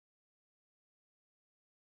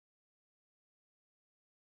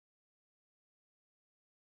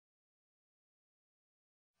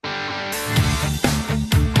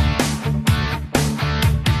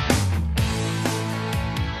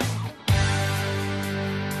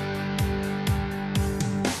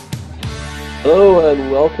Hello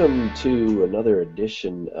and welcome to another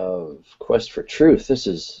edition of Quest for Truth. This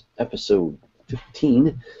is episode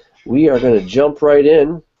 15. We are going to jump right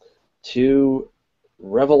in to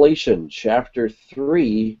Revelation chapter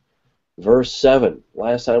 3, verse 7.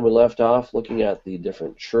 Last time we left off looking at the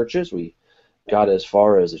different churches. We got as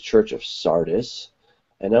far as the church of Sardis,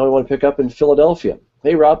 and now we want to pick up in Philadelphia.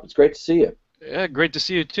 Hey Rob, it's great to see you. Yeah, great to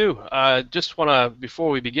see you too. Just want to,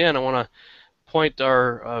 before we begin, I want to point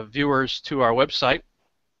our viewers to our website,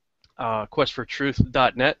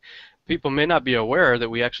 questfortruth.net. People may not be aware that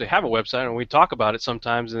we actually have a website, and we talk about it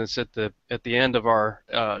sometimes, and it's at the end of our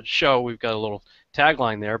show. We've got a little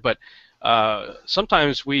tagline there, but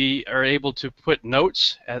sometimes we are able to put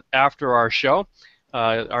notes after our show.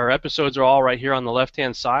 Our episodes are all right here on the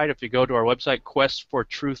left-hand side. If you go to our website,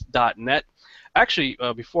 questfortruth.net. Actually,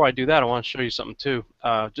 before I do that, I want to show you something too.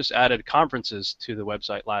 Just added conferences to the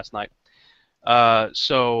website last night.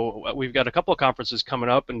 So we've got a couple of conferences coming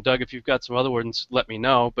up, and Doug, if you've got some other ones, let me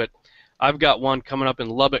know. But I've got one coming up in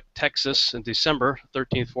Lubbock, Texas in December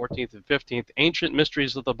 13th, 14th, and 15th. Ancient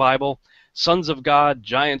Mysteries of the Bible, Sons of God,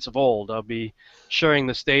 Giants of Old. I'll be sharing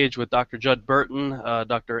the stage with Dr. Judd Burton,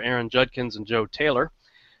 Dr. Aaron Judkins, and Joe Taylor.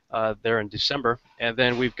 There in December. And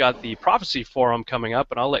then we've got the Prophecy Forum coming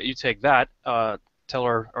up, and I'll let you take that. Tell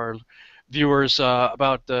our viewers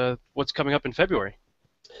about what's coming up in February.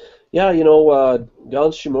 Yeah,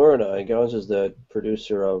 Gans Shimura and I, Gans is the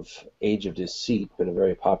producer of Age of Deceit, been a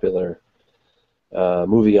very popular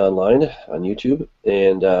movie online on YouTube,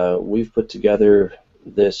 and we've put together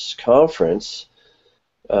this conference.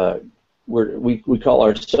 We call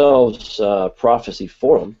ourselves Prophecy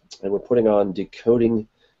Forum, and we're putting on Decoding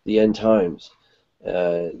the End Times.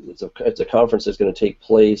 It's a conference that's going to take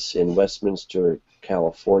place in Westminster,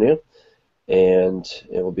 California, and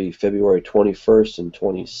it will be February 21st and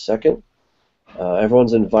 22nd.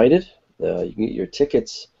 Everyone's invited. You can get your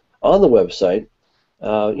tickets on the website.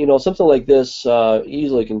 Something like this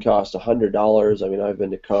easily can cost $100. I mean, I've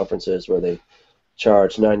been to conferences where they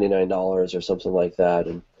charge $99 or something like that,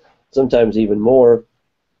 and sometimes even more.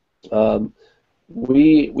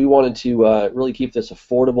 We wanted to really keep this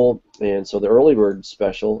affordable, and so the early bird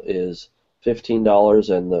special is $15,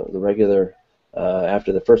 and the regular,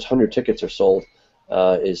 after the first 100 tickets are sold,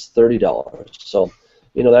 is $30. So,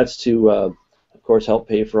 that's to, of course, help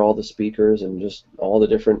pay for all the speakers and just all the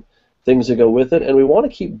different things that go with it. And we want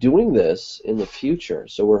to keep doing this in the future.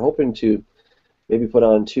 So we're hoping to maybe put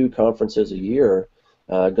on 2 conferences a year,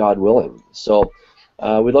 God willing. So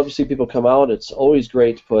we'd love to see people come out. It's always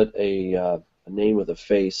great to put a name with a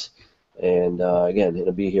face, and again,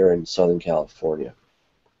 it'll be here in Southern California.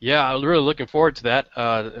 Yeah, I'm really looking forward to that.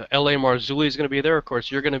 L.A. Marzulli is going to be there. Of course,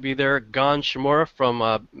 you're going to be there. Gans Shimura from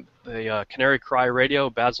the Canary Cry Radio,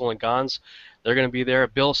 Basil and Gans. They're going to be there.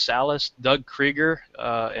 Bill Salas, Doug Krieger,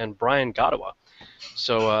 and Brian Godawa.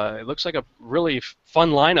 So it looks like a really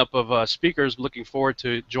fun lineup of speakers. Looking forward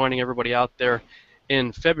to joining everybody out there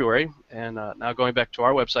in February. And now going back to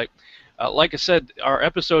our website. Like I said, our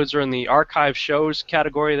episodes are in the archive shows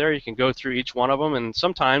category there. You can go through each one of them, and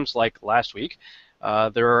sometimes, like last week,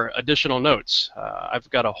 there are additional notes. I've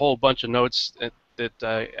got a whole bunch of notes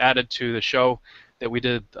that added to the show that we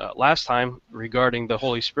did last time regarding the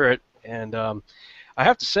Holy Spirit, and I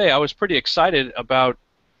have to say I was pretty excited about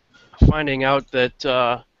finding out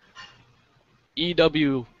that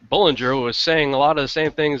E.W. Bullinger was saying a lot of the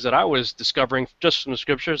same things that I was discovering just from the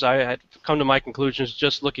scriptures. I had come to my conclusions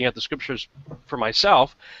just looking at the scriptures for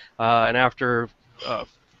myself, and after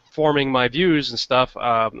forming my views and stuff,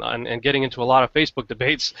 and getting into a lot of Facebook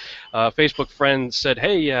debates, Facebook friends said,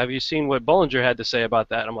 "Hey, have you seen what Bullinger had to say about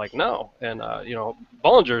that?" And I'm like, "No." And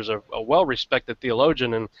Bullinger is a well-respected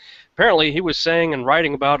theologian, and apparently he was saying and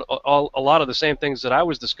writing about a lot of the same things that I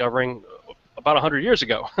was discovering about 100 years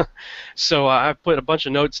ago. So I've put a bunch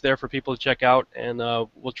of notes there for people to check out, and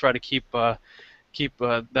we'll try to keep that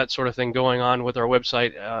sort of thing going on with our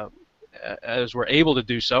website as we're able to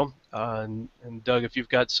do so. And Doug, if you've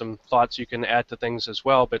got some thoughts, you can add to things as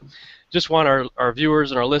well. But just want our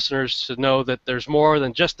viewers and our listeners to know that there's more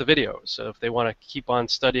than just the videos. So if they want to keep on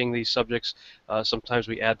studying these subjects, sometimes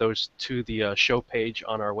we add those to the show page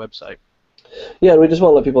on our website. Yeah, and we just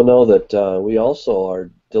want to let people know that we also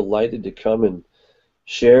are delighted to come and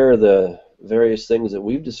share the various things that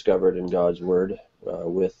we've discovered in God's Word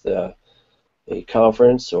with a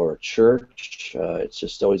conference or a church. It's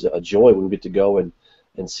just always a joy when we get to go and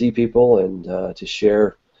see people and to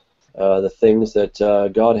share the things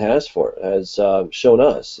that God has shown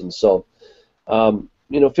us. And so,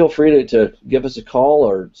 feel free to give us a call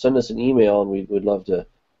or send us an email, and we'd love to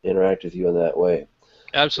interact with you in that way.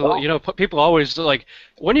 Absolutely. Well, You know, people always like,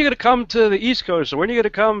 when are you going to come to the East Coast or when are you going to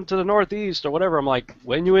come to the Northeast or whatever? I'm like,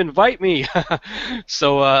 when you invite me.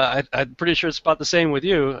 So I'm pretty sure it's about the same with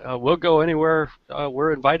you. We'll go anywhere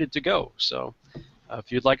we're invited to go. So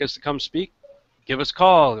if you'd like us to come speak, give us a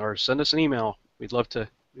call or send us an email. We'd love to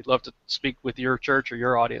speak with your church or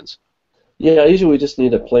your audience. yeah, usually we just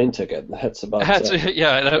need a plane ticket. That's about That's it.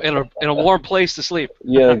 yeah, in a warm place to sleep.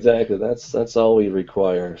 Yeah, exactly. That's all we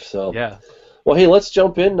require. So, Yeah. well, hey, let's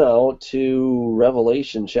jump in now to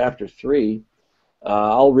Revelation chapter 3.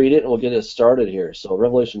 I'll read it and we'll get it started here. So,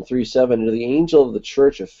 Revelation 3:7, to the angel of the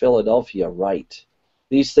church of Philadelphia write,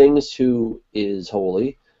 these things who is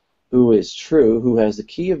holy, who is true, who has the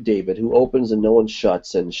key of David, who opens and no one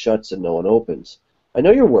shuts, and shuts and no one opens. I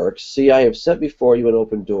know your works. See, I have set before you an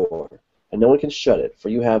open door, and no one can shut it, for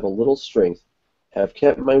you have a little strength, have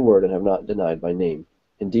kept my word, and have not denied my name.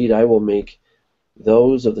 Indeed, I will make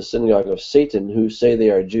those of the synagogue of Satan who say they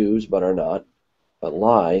are Jews, but are not, but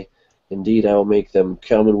lie. Indeed, I will make them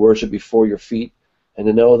come and worship before your feet, and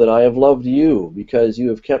to know that I have loved you, because you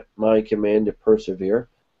have kept my command to persevere.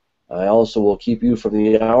 I also will keep you from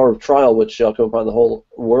the hour of trial which shall come upon the whole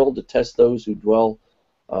world to test those who dwell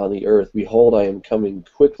on the earth. Behold, I am coming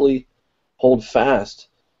quickly. Hold fast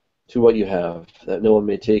to what you have, that no one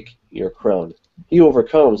may take your crown. He who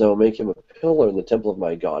overcomes, I will make him a pillar in the temple of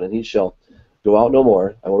my God, and he shall go out no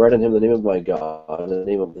more. I will write on him the name of my God, and the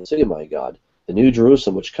name of the city of my God, the new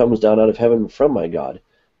Jerusalem which comes down out of heaven from my God,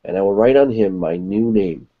 and I will write on him my new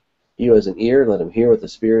name. He who has an ear, let him hear what the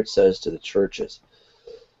Spirit says to the churches.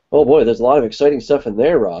 Oh boy, there's a lot of exciting stuff in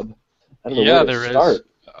there, Rob. I don't know where Yeah, to there is. start.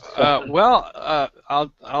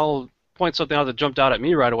 I'll point something out that jumped out at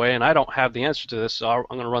me right away, and I don't have the answer to this, so I'm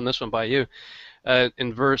going to run this one by you.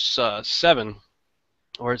 In verse 7,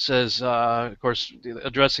 where it says, of course,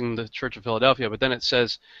 addressing the Church of Philadelphia, but then it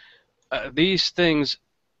says, these things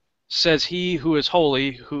says he who is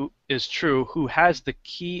holy, who is true, who has the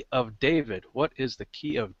key of David. What is the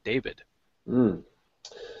key of David? Mm.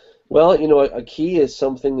 Well, you know, a key is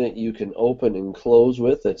something that you can open and close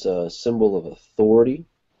with. It's a symbol of authority.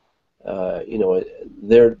 You know,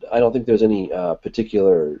 I don't think there's any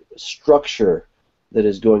particular structure that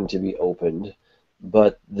is going to be opened,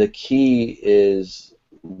 but the key is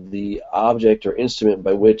the object or instrument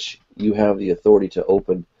by which you have the authority to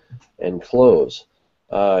open and close.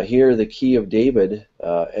 Here, the key of David,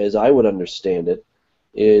 as I would understand it,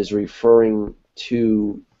 is referring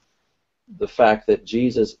to the fact that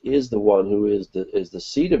Jesus is the one who is the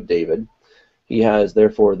seed of David. He has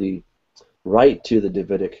therefore the right to the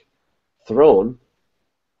Davidic throne,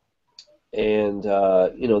 and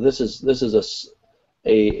you know, this is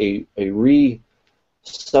a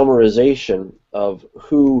re-summarization of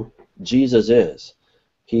who Jesus is.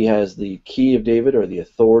 He has the key of David, or the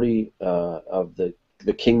authority of the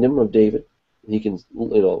kingdom of David. He can,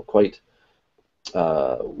 you know, quite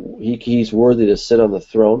he's worthy to sit on the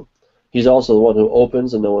throne. He's also the one who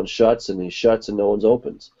opens and no one shuts, and he shuts and no one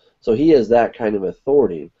opens. So he has that kind of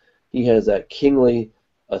authority. He has that kingly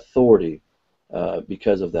authority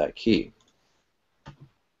because of that key.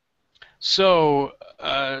 So,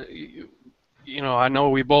 you know, I know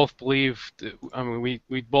we both believe, I mean,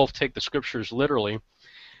 we both take the scriptures literally.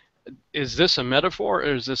 Is this a metaphor,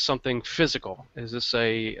 or is this something physical? Is this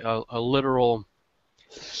a literal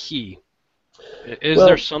key? Is there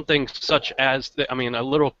Well, something such as, I mean, a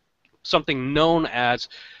little something known as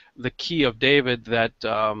the key of David that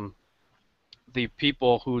the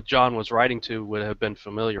people who John was writing to would have been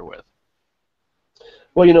familiar with?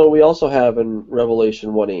 well, you know, we also have in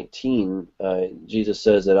Revelation 1:18, Jesus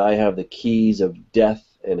says that I have the keys of death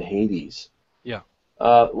and Hades. Yeah.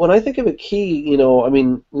 When I think of a key, you know, I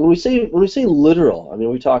mean, when we say literal, I mean,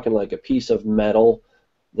 are we talking like a piece of metal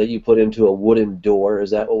that you put into a wooden door?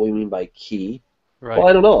 Is that what we mean by key? Well, Right.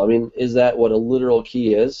 I don't know. I mean, is that what a literal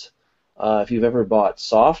key is? If you've ever bought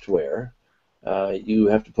software, you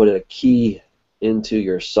have to put a key into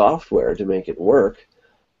your software to make it work.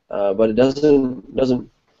 But it doesn't.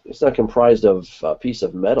 It's not comprised of a piece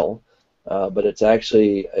of metal, but it's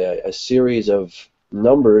actually a series of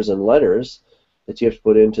numbers and letters that you have to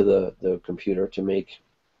put into the computer to make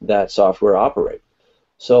that software operate.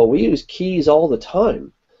 So we use keys all the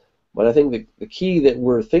time, but I think the key that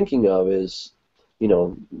we're thinking of is, you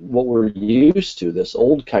know, what we're used to, this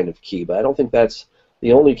old kind of key. But I don't think that's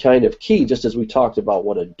the only kind of key. Just as we talked about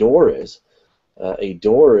what a door is, a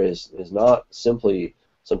door is not simply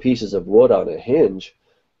some pieces of wood on a hinge,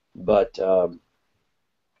 but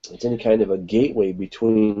it's any kind of a gateway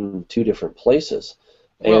between two different places.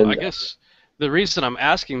 Well, I And guess the reason I'm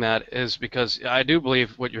asking that is because I do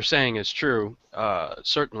believe what you're saying is true,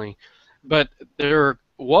 certainly, but there are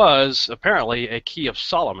was apparently a key of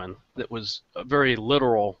Solomon that was a very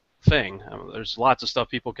literal thing. There's lots of stuff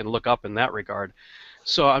people can look up in that regard.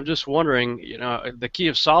 So I'm just wondering, the key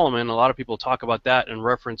of Solomon, a lot of people talk about that in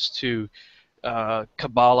reference to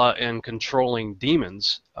Kabbalah and controlling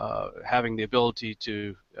demons, having the ability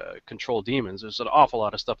to control demons. There's an awful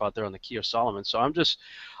lot of stuff out there on the Key of Solomon. So I'm just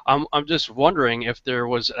wondering if there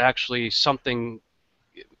was actually something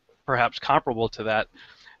perhaps comparable to that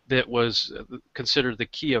that was considered the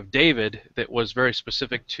Key of David that was very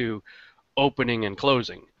specific to opening and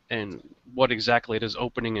closing, and what exactly does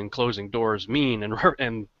opening and closing doors mean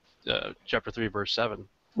in chapter 3, verse 7.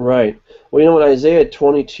 Right. Well, in Isaiah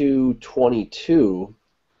 22:22,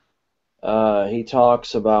 he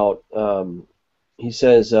talks about, he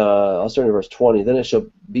says, I'll start in verse 20, then it shall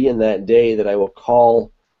be in that day that I will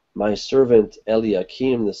call my servant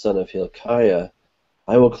Eliakim, the son of Hilkiah.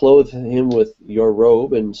 I will clothe him with your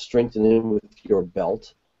robe and strengthen him with your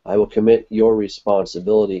belt. I will commit your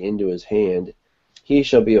responsibility into his hand. He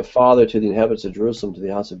shall be a father to the inhabitants of Jerusalem, to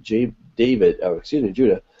the house of Judah.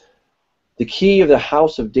 The key of the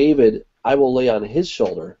house of David I will lay on his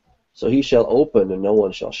shoulder, so he shall open and no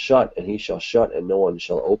one shall shut, and he shall shut and no one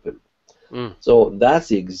shall open. So that's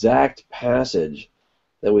the exact passage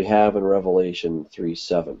that we have in Revelation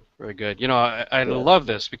 3:7. Very good. I love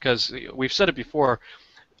this because we've said it before.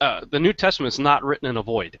 The New Testament is not written in a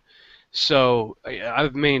void. So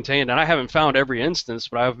I've maintained, and I haven't found every instance,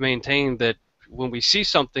 but I've maintained that when we see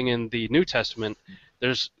something in the New Testament,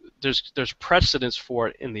 there's precedence for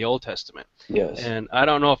it in the Old Testament. Yes. And I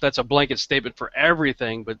don't know if that's a blanket statement for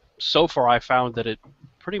everything, but so far I found that it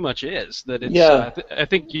pretty much is. That it's. Yeah. I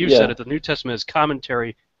think you said it. The New Testament is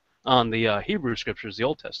commentary on the Hebrew Scriptures, the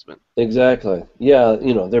Old Testament. Exactly. Yeah.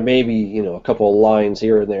 There may be a couple of lines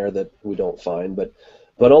here and there that we don't find, but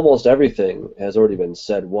almost everything has already been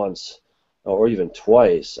said once or even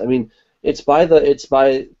twice. I mean, it's by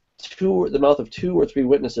the mouth of two or three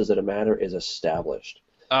witnesses that a matter is established.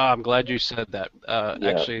 I'm glad you said that.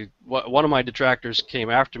 Actually, one of my detractors came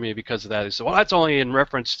after me because of that. He said, well, that's only in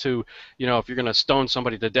reference to, if you're going to stone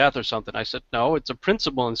somebody to death or something. I said, no, it's a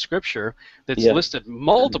principle in Scripture that's listed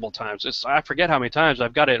multiple times. I forget how many times.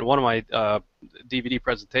 I've got it in one of my DVD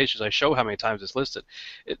presentations. I show how many times it's listed.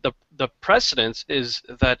 The precedence is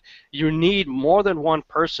that you need more than one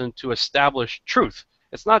person to establish truth.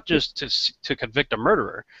 It's not just to convict a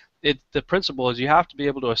murderer. The principle is you have to be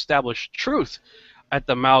able to establish truth at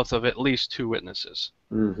the mouth of at least two witnesses.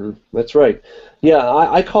 Mm-hmm. That's right. Yeah,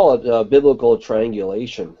 I call it biblical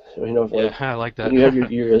triangulation. I like that. When you have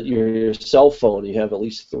your cell phone, you have at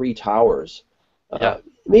least 3 towers.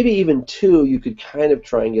 Maybe even 2 you could kind of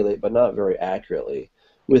triangulate, but not very accurately.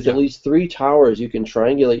 With at least 3 towers, you can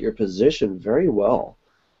triangulate your position very well.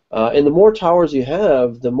 And the more towers you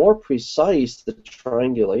have, the more precise the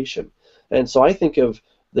triangulation. And so I think of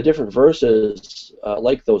the different verses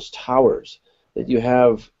like those towers. That you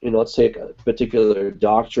have, let's take a particular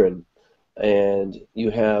doctrine, and you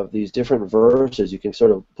have these different verses. You can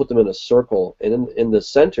sort of put them in a circle, and in the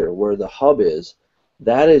center, where the hub is,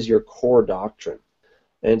 that is your core doctrine.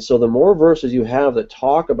 And so the more verses you have that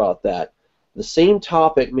talk about that, the same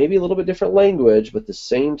topic, maybe a little bit different language, but the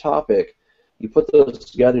same topic, you put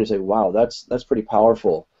those together and you say, wow, that's pretty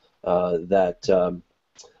powerful. Now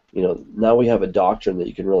we have a doctrine that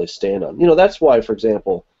you can really stand on. That's why, for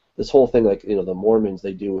example, this whole thing, like the Mormons,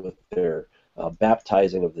 they do with their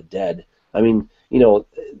baptizing of the dead. I mean,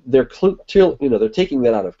 they're taking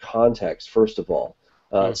that out of context. First of all,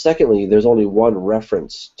 secondly, there's only one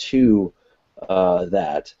reference to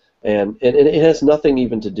that, and it has nothing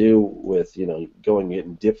even to do with going and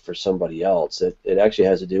getting dipped for somebody else. It actually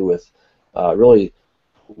has to do with really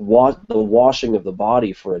the washing of the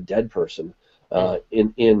body for a dead person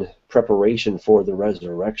in preparation for the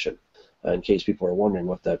resurrection. In case people are wondering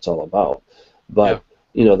what that's all about. But,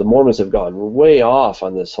 the Mormons have gone way off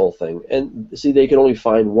on this whole thing. And, see, they can only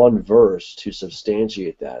find one verse to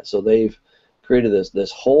substantiate that. So they've created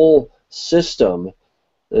this whole system,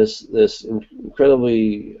 this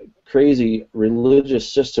incredibly crazy religious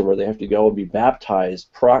system where they have to go and be baptized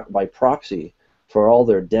by proxy for all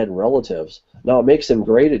their dead relatives. Now, it makes them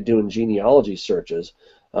great at doing genealogy searches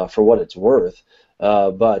for what it's worth.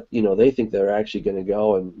 But they think they're actually going to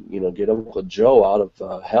go and get Uncle Joe out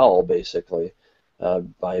of hell basically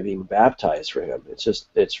by being baptized for him.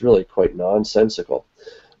 It's really quite nonsensical.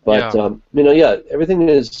 But everything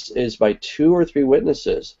is by 2 or 3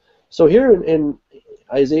 witnesses. So here in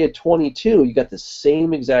Isaiah 22, you got the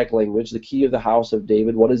same exact language, the key of the house of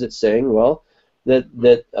David. What is it saying? Well, that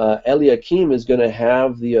Eliakim is going to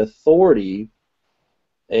have the authority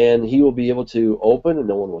and he will be able to open and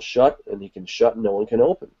no one will shut, and he can shut and no one can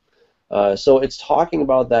open. So it's talking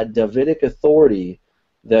about that Davidic authority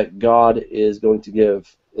that God is going to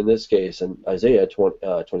give, in this case, in Isaiah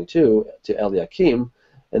 22, to Eliakim.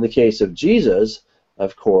 In the case of Jesus,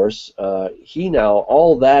 of course,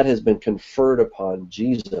 all that has been conferred upon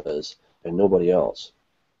Jesus and nobody else.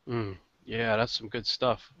 Yeah, that's some good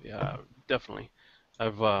stuff. Yeah, definitely.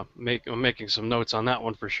 I'm making some notes on that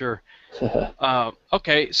one for sure.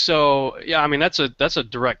 Okay, so yeah, I mean that's a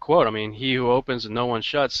direct quote. I mean, he who opens and no one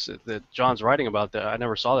shuts. That John's writing about that. I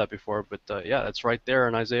never saw that before, but yeah, that's right there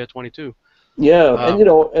in Isaiah 22. Yeah, and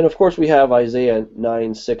and of course we have Isaiah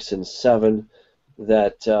 9, 6, and 7.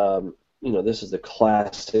 That this is the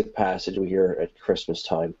classic passage we hear at Christmas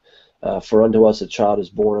time. For unto us a child is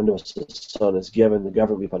born, unto us a son is given, the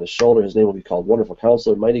government will be upon his shoulder. His name will be called Wonderful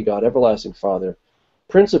Counselor, Mighty God, Everlasting Father,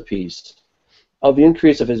 Prince of Peace. Of the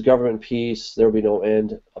increase of his government and peace there will be no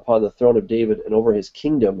end, upon the throne of David and over his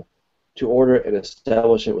kingdom, to order and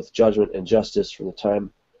establish it with judgment and justice from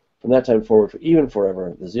that time forward, even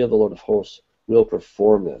forever. The zeal of the Lord of hosts will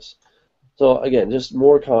perform this. So again, just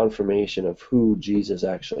more confirmation of who Jesus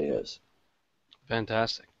actually is.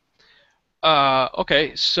 Fantastic.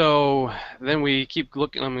 Okay, so then we keep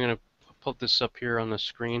looking. I'm going to put this up here on the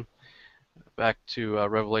screen. Back to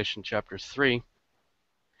Revelation chapter 3.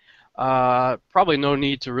 Probably no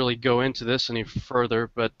need to really go into this any further,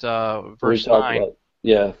 but verse 9.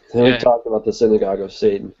 We talked about the synagogue of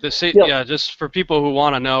Satan. Yeah, just for people who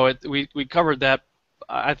want to know it, we covered that,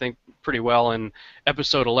 I think, pretty well in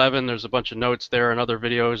episode 11. There's a bunch of notes there and other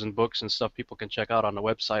videos and books and stuff people can check out on the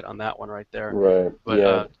website on that one right there. Right.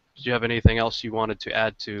 But did you have anything else you wanted to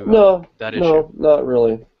add to that issue? No, not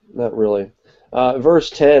really. Not really. Verse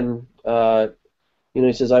 10,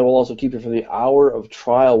 he says, I will also keep you from the hour of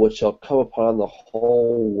trial which shall come upon the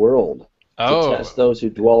whole world to test those who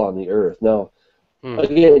dwell on the earth. Now,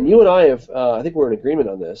 again, you and I have, I think we're in agreement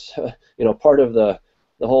on this. Part of the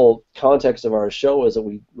whole context of our show is that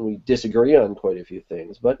we disagree on quite a few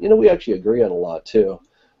things, but we actually agree on a lot too.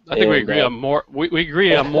 I think we agree on more. We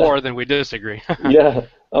agree on more than we disagree. Yeah.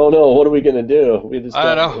 Oh no, what are we gonna do?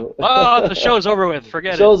 I don't know. Oh, the show's over with.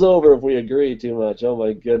 Forget it. The show's over if we agree too much. Oh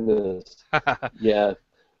my goodness. Yeah.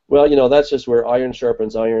 Well, that's just where iron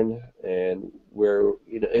sharpens iron, and where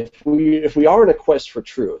if we are in a quest for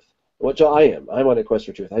truth, which I am, I'm on a quest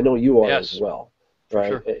for truth. I know you are as well, right?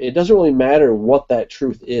 Sure. It doesn't really matter what that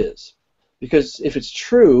truth is, because if it's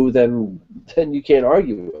true, then you can't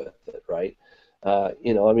argue with it, right? I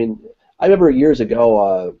remember years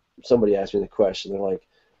ago, somebody asked me the question. They're like,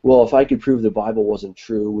 well, if I could prove the Bible wasn't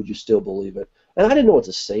true, would you still believe it? And I didn't know what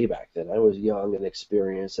to say back then. I was young and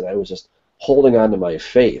inexperienced, and I was just holding on to my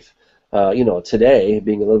faith. Today,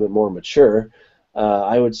 being a little bit more mature,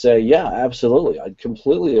 I would say, yeah, absolutely. I'd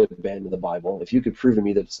completely abandon the Bible if you could prove to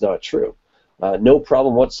me that it's not true. No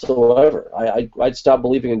problem whatsoever. I'd stop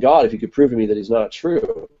believing in God if you could prove to me that he's not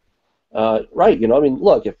true. Right,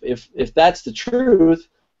 look, if that's the truth,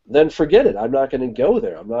 then forget it. I'm not going to go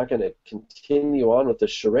there. I'm not going to continue on with the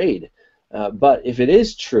charade. But if it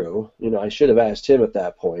is true, I should have asked him at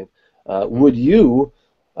that point, would you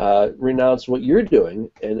renounce what you're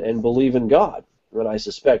doing and believe in God? And I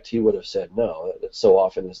suspect he would have said no. That so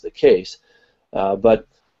often is the case. But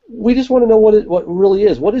we just want to know what really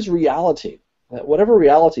is. What is reality? Whatever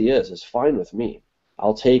reality is fine with me.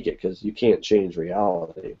 I'll take it because you can't change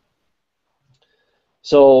reality.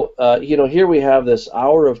 So, here we have this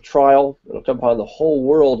hour of trial. It'll come upon the whole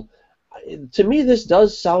world. To me, this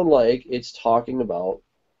does sound like it's talking about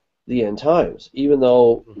the end times, even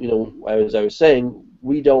though, as I was saying,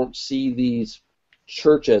 we don't see these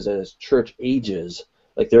churches as church ages.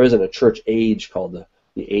 Like there isn't a church age called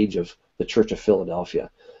the age of the Church of Philadelphia.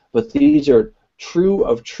 But these are true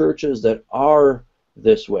of churches that are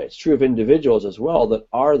this way. It's true of individuals as well that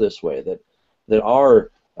are this way, that are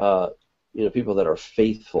people that are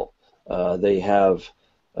faithful. They have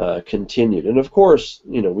continued. And of course,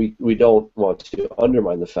 we don't want to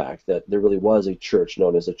undermine the fact that there really was a church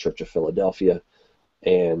known as the Church of Philadelphia,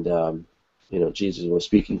 and Jesus was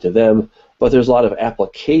speaking to them. But there's a lot of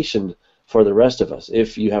application for the rest of us.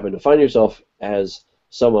 If you happen to find yourself as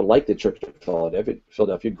someone like the Church of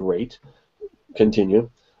Philadelphia, great, continue.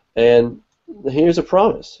 And here's a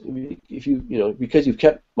promise: if because you've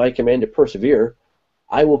kept my command to persevere,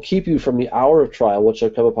 I will keep you from the hour of trial which shall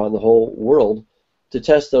come upon the whole world to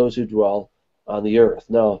test those who dwell on the earth.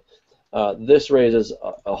 Now, this raises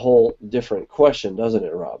a whole different question, doesn't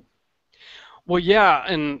it, Rob? Well, yeah,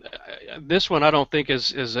 and this one I don't think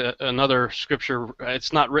is another scripture.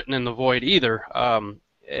 It's not written in the void either, and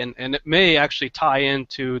it may actually tie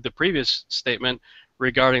into the previous statement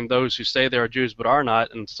regarding those who say they are Jews but are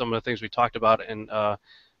not, and some of the things we talked about in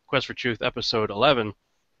Quest for Truth episode 11.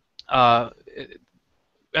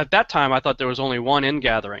 At that time, I thought there was only one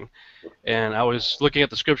ingathering, and I was looking at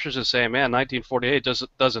the scriptures and saying, man, 1948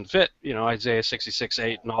 doesn't fit, Isaiah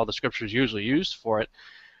 66:8 and all the scriptures usually used for it,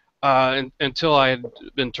 until I had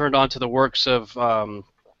been turned on to the works of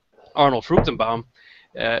Arnold Fruchtenbaum,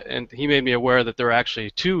 and he made me aware that there are actually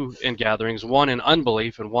two ingatherings, one in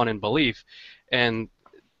unbelief and one in belief, and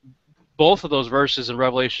both of those verses in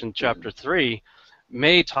Revelation chapter 3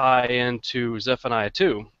 may tie into Zephaniah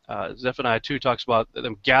 2. Zephaniah 2 talks about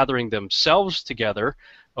them gathering themselves together,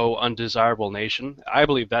 O undesirable nation. I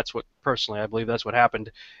believe that's what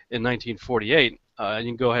happened in 1948. And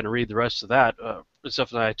you can go ahead and read the rest of that,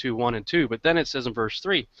 Zephaniah 2, 1 and 2. But then it says in verse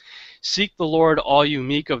 3, seek the Lord, all you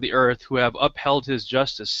meek of the earth, who have upheld his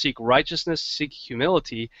justice. Seek righteousness, seek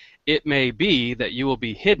humility. It may be that you will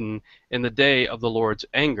be hidden in the day of the Lord's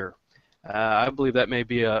anger. I believe that may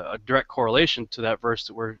be a direct correlation to that verse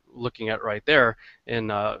that we're looking at right there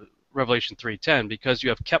in Revelation 3:10. Because you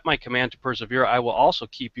have kept my command to persevere, I will also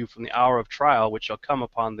keep you from the hour of trial which shall come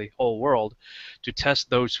upon the whole world to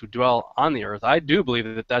test those who dwell on the earth. I do believe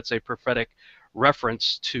that that's a prophetic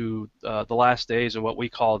reference to the last days and what we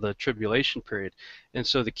call the tribulation period. And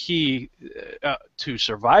so the key to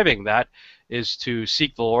surviving that is to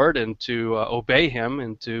seek the Lord and to obey him,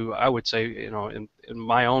 and to, I would say, in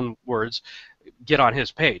my own words, get on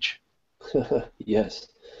his page. Yes.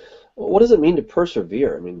 Well, what does it mean to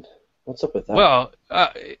persevere? I mean, what's up with that? Well,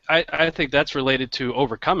 I think that's related to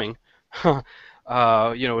overcoming.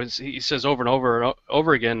 He says over and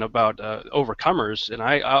over again about overcomers, and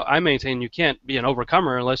I maintain you can't be an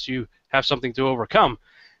overcomer unless you have something to overcome.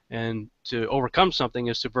 And to overcome something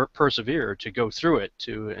is to persevere, to go through it,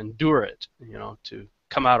 to endure it, to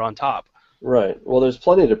come out on top. Right. Well, there's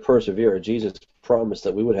plenty to persevere. Jesus promised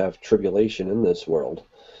that we would have tribulation in this world.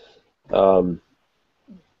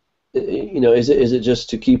 Is it just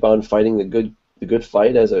to keep on fighting the good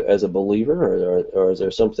fight as a believer, or is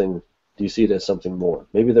there something? Do you see it as something more?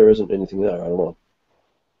 Maybe there isn't anything there. I don't know.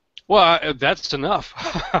 Well, that's enough.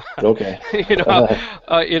 Okay.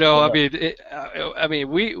 I mean,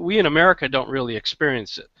 we in America don't really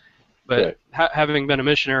experience it, but right. Having been a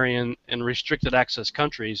missionary in restricted access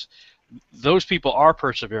countries, those people are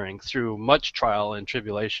persevering through much trial and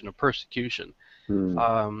tribulation and persecution.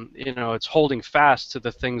 It's holding fast to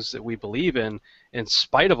the things that we believe in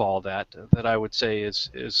spite of all that I would say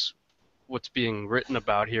is what's being written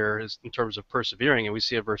about here is in terms of persevering. And we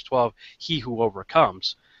see in verse 12, he who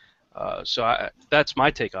overcomes. That's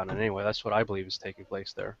my take on it anyway. That's what I believe is taking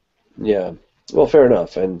place there. Yeah. Well, fair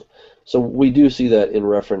enough. And so we do see that in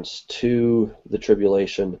reference to the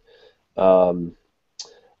tribulation. Now,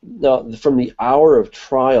 from the hour of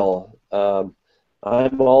trial,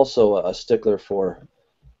 I'm also a stickler for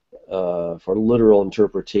literal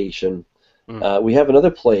interpretation. We have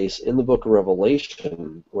another place in the book of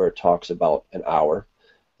Revelation where it talks about an hour,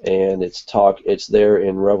 and it's there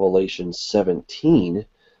in Revelation 17,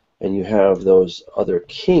 and you have those other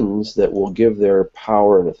kings that will give their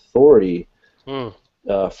power and authority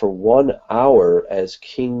for 1 hour as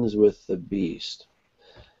kings with the beast.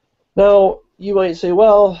 Now, you might say,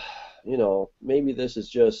 well, maybe this is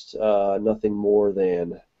just nothing more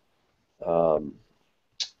than,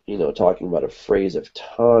 talking about a phrase of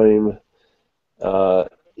time. And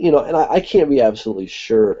I can't be absolutely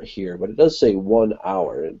sure here, but it does say 1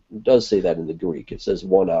 hour. It does say that in the Greek. It says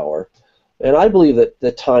 1 hour. And I believe that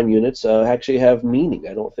the time units actually have meaning.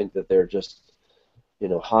 I don't think that they're just,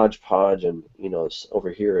 hodgepodge and, over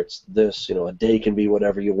here it's this. A day can be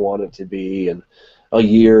whatever you want it to be, and a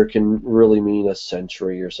year can really mean a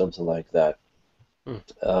century or something like that.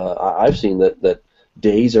 I've seen that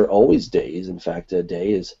days are always days. In fact, a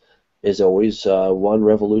day is always one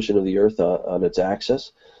revolution of the Earth on its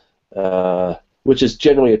axis, which is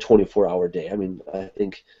generally a 24-hour day. I mean, I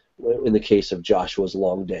think in the case of Joshua's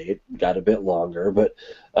long day, it got a bit longer, but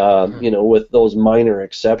with those minor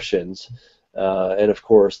exceptions, and of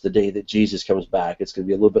course the day that Jesus comes back, it's going to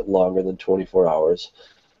be a little bit longer than 24 hours.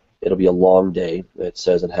 It'll be a long day. It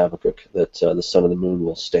says in Habakkuk that the sun and the moon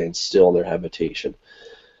will stand still in their habitation.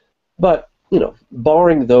 But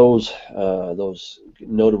barring those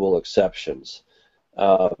notable exceptions,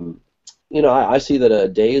 I see that a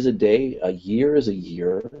day is a day, a year is a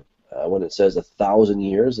year. When it says 1,000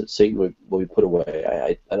 years that Satan will be put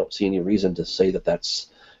away, I don't see any reason to say that that's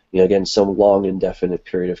again some long indefinite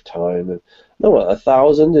period of time. No,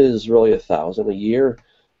 1,000 is really 1,000. A year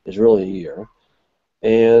is really a year.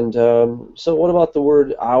 And so what about the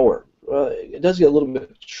word hour? Well, it does get a little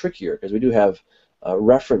bit trickier because we do have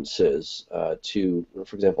references to,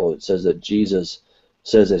 for example, it says that Jesus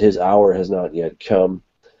says that his hour has not yet come.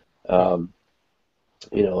 You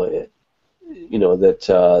know that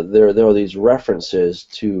there are these references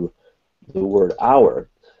to the word hour,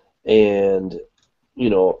 and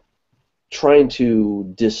trying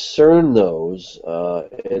to discern those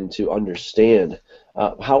and to understand.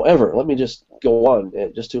 However, let me just go on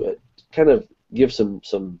just to kind of give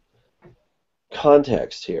some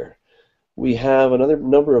context here. We have another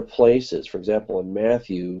number of places, for example, in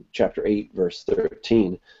Matthew chapter 8, verse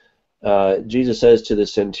 13, Jesus says to the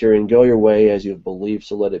centurion, "Go your way as you have believed,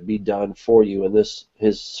 so let it be done for you." And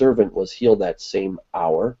his servant was healed that same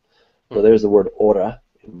hour. So there's the word ora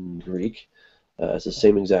in Greek. It's the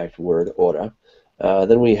same exact word, ora.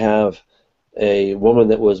 Then we have a woman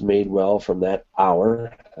that was made well from that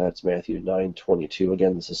hour. That's Matthew 9:22.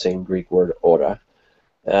 Again, it's the same Greek word, ora.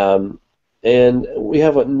 And we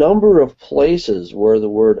have a number of places where the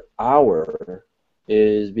word hour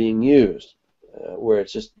is being used, where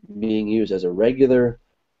it's just being used as a regular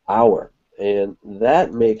hour. And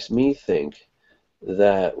that makes me think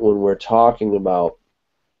that when we're talking about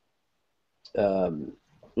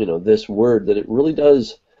this word, that it really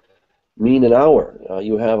does mean an hour.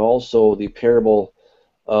 You have also the parable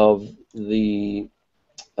of the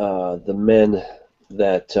men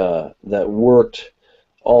that worked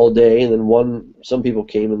all day, and then some people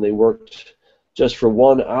came and they worked just for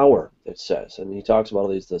 1 hour, it says. And he talks about all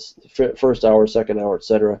these, this first hour, second hour,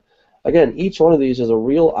 etc. Again, each one of these is a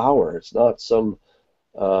real hour. It's not some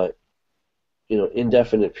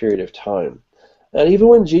indefinite period of time. And even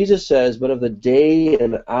when Jesus says, "But of the day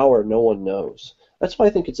and hour no one knows," that's why I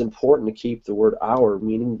think it's important to keep the word hour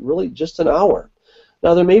meaning really just an hour.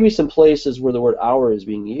 Now, there may be some places where the word hour is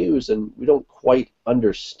being used and we don't quite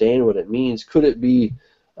understand what it means. Could it be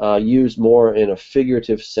used more in a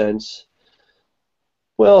figurative sense?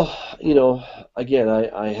 Well, again,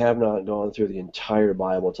 I have not gone through the entire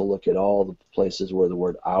Bible to look at all the places where the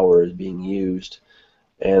word hour is being used.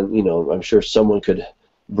 And, I'm sure someone could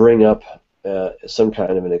bring up some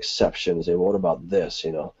kind of an exception and say, well, what about this,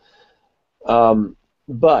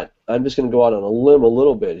 But I'm just going to go out on a limb a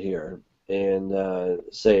little bit here and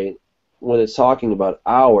say when it's talking about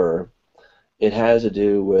hour, it has to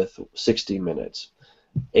do with 60 minutes.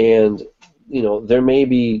 And, there may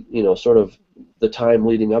be, sort of the time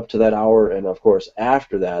leading up to that hour and, of course,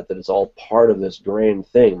 after that it's all part of this grand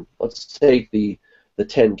thing. Let's take the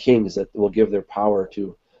 10 kings that will give their power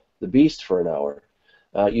to the beast for an hour.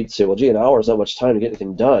 You'd say, well, gee, an hour is not much time to get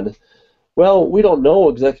anything done. Well, we don't know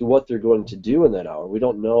exactly what they're going to do in that hour. We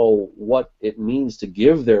don't know what it means to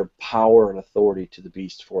give their power and authority to the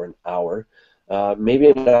beast for an hour. Maybe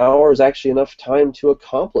an hour is actually enough time to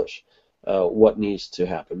accomplish what needs to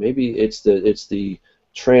happen. Maybe it's the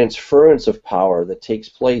transference of power that takes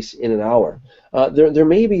place in an hour. There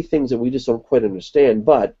may be things that we just don't quite understand,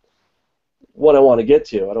 but what I want to get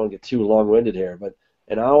to, I don't want to get too long-winded here, but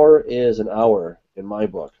an hour is an hour in my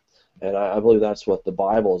book. And I believe that's what the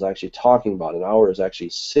Bible is actually talking about. An hour is actually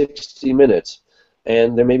 60 minutes.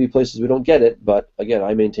 And there may be places we don't get it, but again,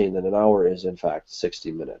 I maintain that an hour is, in fact,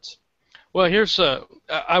 60 minutes. Well,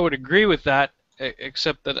 I would agree with that,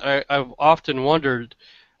 except that I've often wondered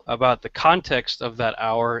about the context of that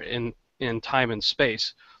hour in time and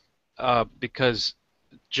space, because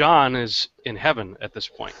John is in heaven at this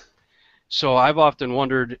point. So I've often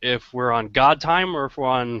wondered if we're on God time or if we're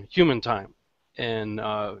on human time. And,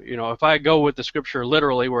 if I go with the scripture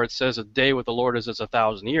literally where it says a day with the Lord is as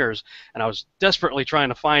 1,000 years, and I was desperately trying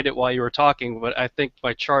to find it while you were talking, but I think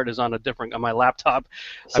my chart is on on my laptop.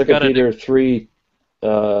 2 Peter 3,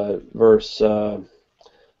 verse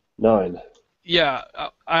 9. Yeah,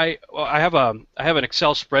 I have an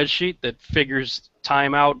Excel spreadsheet that figures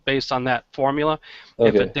time out based on that formula.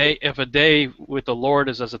 Okay. If a day with the Lord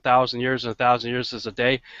is as 1,000 years and 1,000 years is a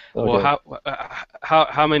day, Okay. well,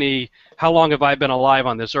 how long have I been alive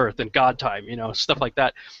on this earth in God time? Stuff like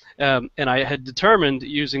that. And I had determined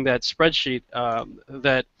using that spreadsheet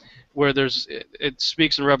that where it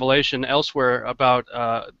speaks in Revelation elsewhere about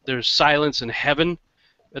there's silence in heaven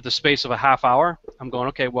at the space of a half hour. I'm going,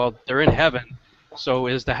 okay, well, they're in heaven, so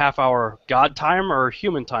is the half hour God time or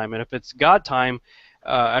human time? And if it's God time,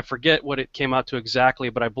 I forget what it came out to exactly,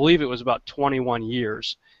 but I believe it was about 21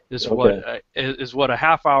 years is what a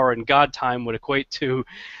half hour in God time would equate to.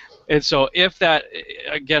 And so if that,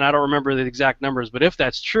 again, I don't remember the exact numbers, but if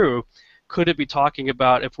that's true, could it be talking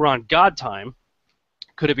about, if we're on God time,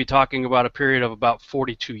 could it be talking about a period of about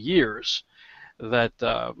 42 years that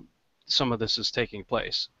some of this is taking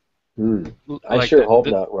place? I sure hope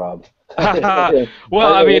not, Rob.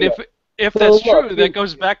 Well, I mean, if So that's look, true, that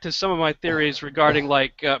goes back to some of my theories regarding,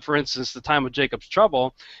 like, for instance, the time of Jacob's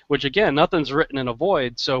trouble, which, again, nothing's written in a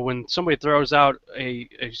void. So when somebody throws out a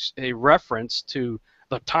reference to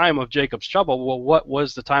the time of Jacob's trouble, well, what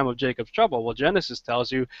was the time of Jacob's trouble? Well, Genesis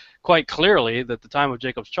tells you quite clearly that the time of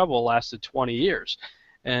Jacob's trouble lasted 20 years.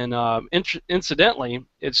 And incidentally,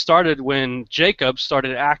 it started when Jacob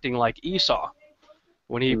started acting like Esau,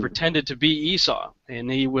 when he pretended to be Esau,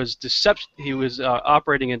 and he was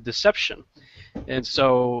operating in deception. And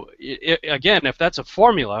so, again, if that's a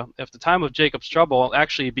formula, if the time of Jacob's trouble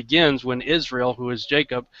actually begins when Israel, who is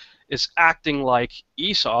Jacob, is acting like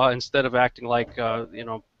Esau instead of acting like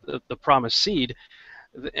the promised seed,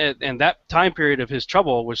 and that time period of his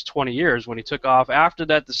trouble was 20 years when he took off. After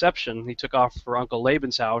that deception, he took off for Uncle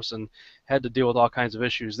Laban's house and had to deal with all kinds of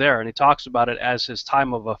issues there. And he talks about it as his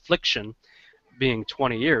time of affliction being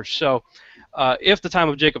 20 years. So if the time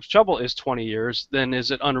of Jacob's trouble is 20 years, then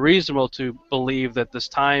is it unreasonable to believe that this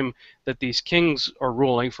time that these kings are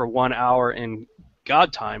ruling for 1 hour in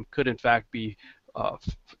God time could in fact be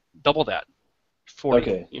double that,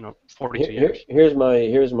 42 years? Here's my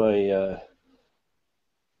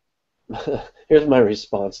here's my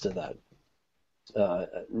response to that.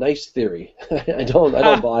 Nice theory. I don't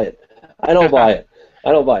buy it. I don't buy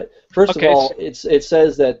it. First of all, it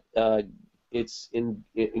says that it's in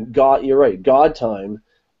God. You're right. God time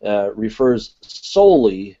refers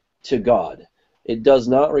solely to God. It does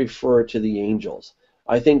not refer to the angels.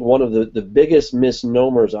 I think one of the biggest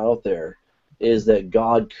misnomers out there is that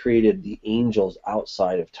God created the angels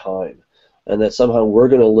outside of time, and that somehow we're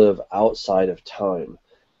going to live outside of time.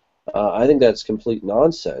 I think that's complete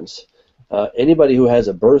nonsense. Anybody who has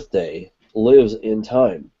a birthday lives in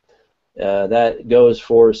time. That goes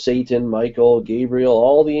for Satan, Michael, Gabriel,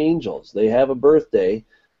 all the angels. They have a birthday.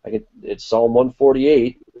 It's Psalm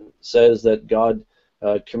 148 says that God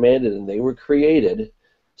commanded and they were created.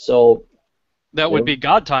 So that would be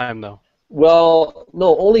God time, though. Well,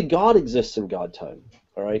 no, only God exists in God time.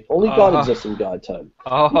 All right, only God exists in God time.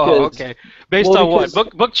 Okay. Based on what?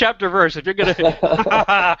 Book, chapter, verse. If you're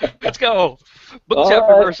gonna, let's go. Book,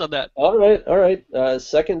 chapter, verse on that. All right.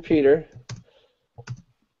 2 Peter,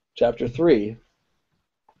 chapter 3.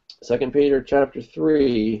 2 Peter, chapter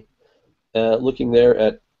 3. Looking there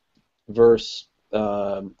at verse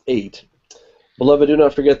 8. Beloved, do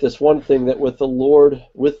not forget this one thing, that with the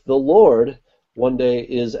Lord, 1 day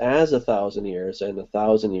is as 1,000 years, and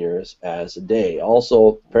 1,000 years as a day.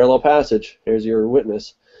 Also, parallel passage, here's your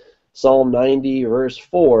witness, Psalm 90, verse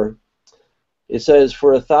 4. It says,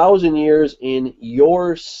 for 1,000 years in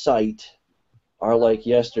your sight are like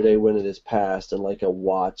yesterday when it is past, and like a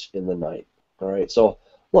watch in the night. All right, so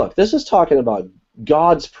look, this is talking about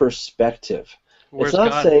God's perspective. Where's it's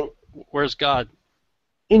not God? saying Where's God?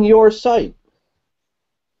 In your sight.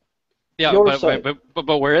 Yeah,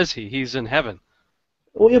 but where is he? He's in heaven.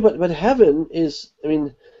 Well, yeah, but heaven is, I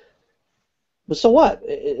mean, but so what?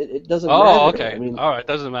 It doesn't matter. Oh, okay. I mean, all right,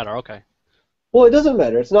 doesn't matter. Okay. Well, it doesn't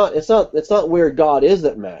matter. It's not where God is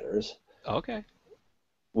that matters. Okay.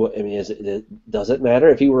 Well, I mean, does it matter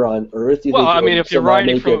if he were on Earth? Well, I mean, if you're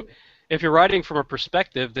writing from a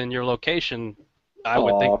perspective, then your location, I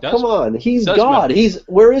would think does. Come on, he's God. Matter.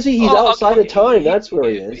 Where is he? He's outside of time. That's where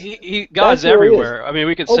he is. God's everywhere. I mean,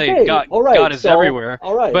 we could say God is everywhere.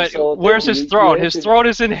 All right. But where's his throne? His throne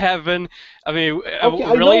is in heaven. I mean,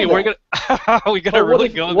 really, we're gonna really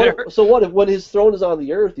go there. So what if when his throne is on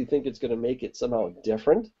the earth, you think it's going to make it somehow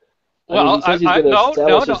different? Well, no.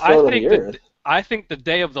 I think the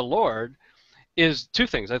day of the Lord is two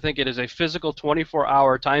things. I think it is a physical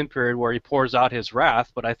 24-hour time period where he pours out his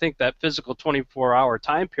wrath, but I think that physical 24-hour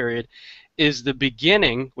time period is the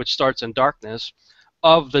beginning, which starts in darkness,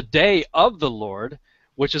 of the day of the Lord,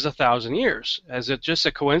 which is 1,000 years. Is it just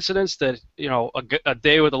a coincidence that a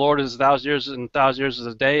day with the Lord is 1,000 years and 1,000 years is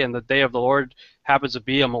a day, and the day of the Lord happens to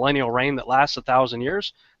be a millennial reign that lasts 1,000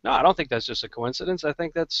 years? No, I don't think that's just a coincidence. I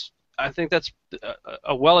think that's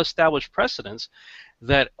a well-established precedence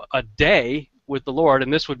that a day with the Lord,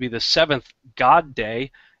 and this would be the seventh God day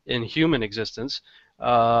in human existence, the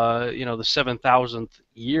 7,000th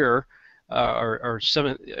year, a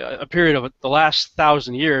period of the last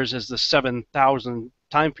 1,000 years is the 7,000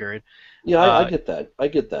 time period. Yeah, I get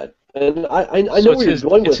that, and I know where you're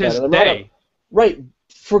going with that. And I'm right,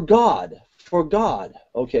 for God,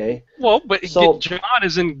 okay. Well, but John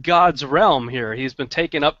is in God's realm here. He's been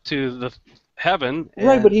taken up to the heaven.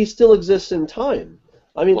 Right, but he still exists in time.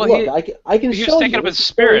 I mean, look, I can show you. He was taken up in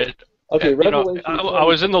spirit. Okay, Revelation. I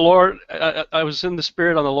was in the Lord. I was in the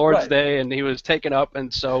Spirit on the Lord's day, and he was taken up,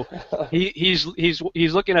 and so he's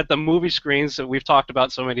looking at the movie screens that we've talked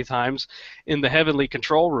about so many times in the heavenly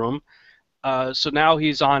control room, So now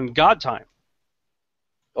he's on God time.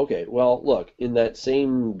 Okay, well, look, in that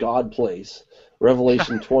same God place,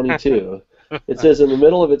 Revelation 22, it says, "In the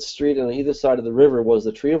middle of its street and on either side of the river was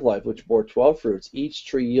the tree of life, which bore 12 fruits, each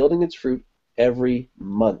tree yielding its fruit every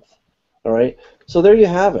month." All right? So there you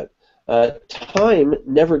have it. Time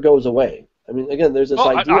never goes away. I mean, again, there's this Well,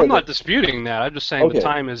 idea I'm not that, disputing that. I'm just saying the okay,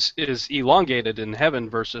 time is elongated in heaven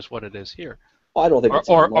versus what it is here. well, I don't think Or, it's or,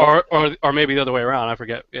 elongated. or, or, or maybe the other way around. I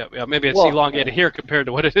forget. Yeah, maybe it's Well, elongated here compared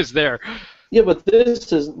to what it is there. yeah, but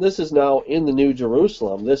this is now in the New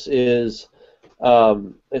Jerusalem. This is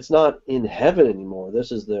it's not in heaven anymore.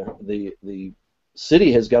 This is the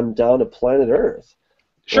city has come down to planet Earth,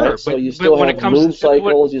 right? Sure, So you but still when it have comes moon to what,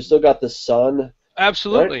 cycles. You still got the sun,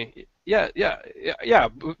 right? absolutely, yeah.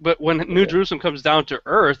 But when New Okay. Jerusalem comes down to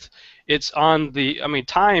Earth, it's on the. I mean,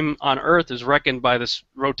 time on Earth is reckoned by this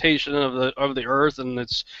rotation of the Earth and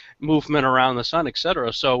its movement around the sun,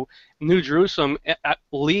 etc. So New Jerusalem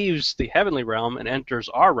leaves the heavenly realm and enters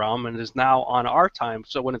our realm and is now on our time.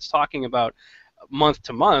 So when it's talking about month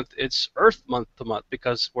to month, it's Earth month to month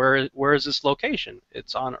because where is this location?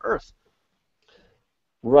 It's on Earth.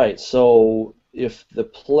 Right. So if the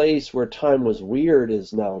place where time was weird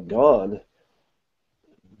is now gone,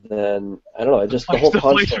 then I don't know. The Just the place whole the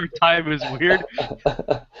place where construct. time is weird.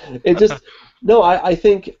 It just no. I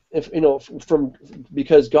think if from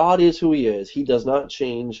because God is who He is, He does not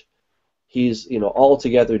change. He's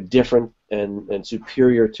altogether different and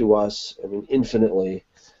superior to us. I mean, infinitely.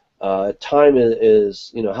 Time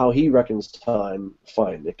is how He reckons time.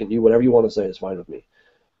 Fine, it can do whatever you want to say. Is fine with me.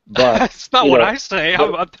 But That's not you what know, I say.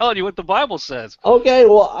 but I'm telling you what the Bible says. okay.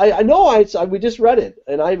 Well, I know we just read it,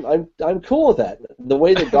 and I'm cool with that. The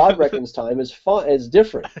way that God reckons time is fun, is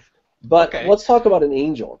different. But Okay. let's talk about an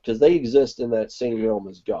angel because they exist in that same realm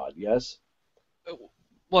as God. Yes.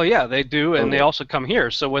 Well, yeah, they do, and they Okay. also come here.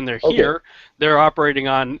 So when they're Okay. here, they're operating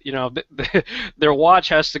on, their watch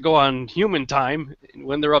has to go on human time.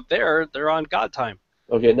 When they're up there, they're on God time.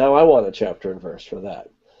 Okay. Now I want a chapter and verse for that.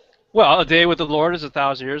 Well, a day with the Lord is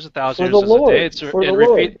 1,000 years. 1,000 For the years is a day. Lord, It's for the and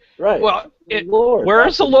repeat. Lord, right? Well, For the Lord, where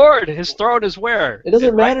is that's the what. Lord? His throne is where? It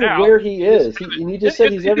doesn't Right matter now, where He it is. is. And you just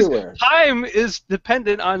said He's everywhere. Time is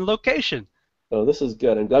dependent on location. Oh, this is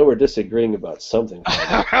good. I'm glad we're disagreeing about something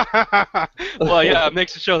finally. Well, yeah, it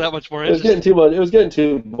makes the show that much more It was getting interesting. too much. It was getting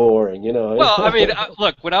too boring. Well, I mean,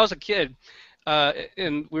 look, when I was a kid,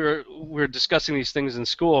 and we were discussing these things in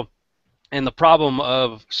school, and the problem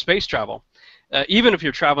of space travel, even if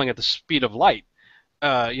you're traveling at the speed of light,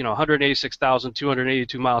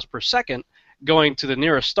 186,282 miles per second, going to the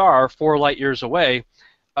nearest star 4 light years away.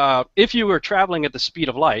 If you were traveling at the speed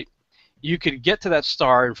of light, you could get to that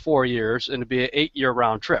star in 4 years, and it'd be an 8-year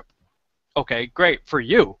round trip. Okay, great for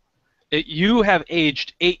you. You have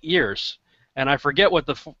aged 8 years, and I forget what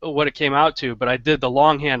it came out to, but I did the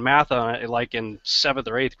longhand math on it like in 7th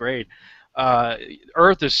or 8th grade. Uh,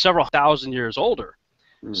 Earth is several thousand years older,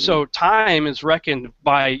 hmm so time is reckoned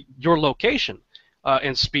by your location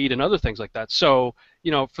and speed and other things like that. So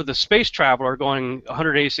for the space traveler going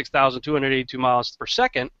 186,282 miles per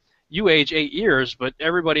second, you age 8 years, but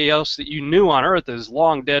everybody else that you knew on Earth is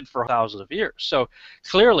long dead for thousands of years. So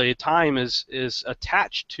clearly, time is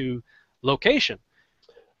attached to location.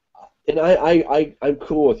 And I'm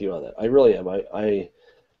cool with you on that. I really am.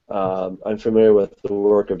 I'm familiar with the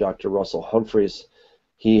work of Dr. Russell Humphreys.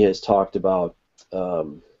 He has talked about,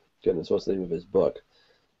 goodness, what's the name of his book?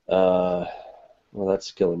 Well,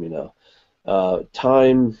 that's killing me now.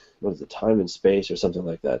 Time, what is it? Time and Space or something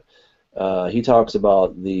like that. He talks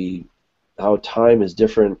about how time is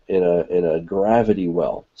different in a gravity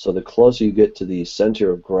well. So the closer you get to the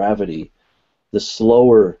center of gravity, the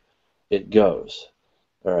slower it goes.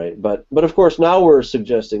 All right, but of course now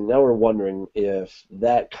we're wondering if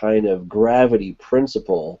that kind of gravity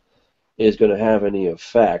principle is going to have any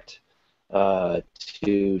effect uh,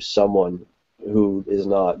 to someone who is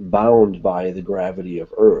not bound by the gravity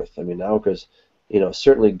of Earth. I mean, now because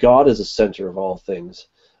certainly God is the center of all things.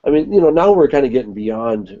 I mean, now we're kind of getting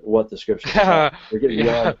beyond what the scriptures tell. We're getting Yeah,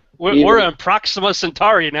 beyond we're even. in Proxima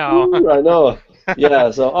Centauri now. Ooh, I know.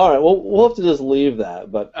 Yeah. So all right. Well, we'll have to just leave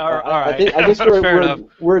that. But All I right, think I guess we're fair we're enough.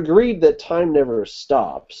 we're agreed that time never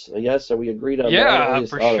stops. Yes. Are we agreed on that at Yeah, least?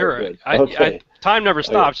 for All right. sure. Good. Okay. Time never Okay.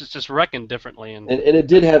 stops. It's just reckoned differently, and And it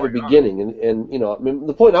did depending on have a where you are. beginning. And I mean,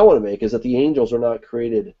 the point I want to make is that the angels are not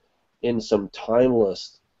created in some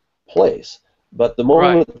timeless place. But the Right.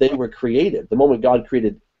 moment they were created, the moment God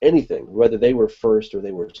created anything, whether they were first or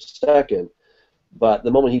they were second, but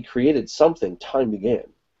the moment He created something, time began.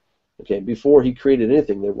 Okay, before He created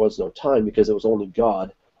anything, there was no time because it was only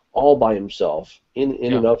God, all by Himself, in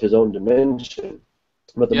Yeah. and of His own dimension.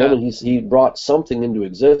 But the Yeah. moment he brought something into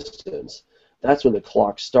existence, that's when the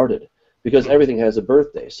clock started. Because Hmm. everything has a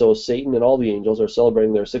birthday. So Satan and all the angels are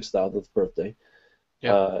celebrating their 6,000th birthday.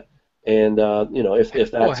 Yeah. Uh, and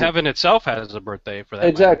if Well, that's heaven itself has a birthday for that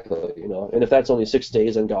matter. exactly, and if that's only 6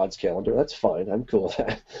 days on God's calendar, that's fine. I'm cool with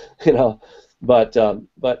that, you know. But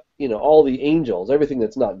all the angels, everything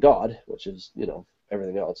that's not God, which is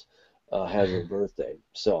everything else, has a birthday.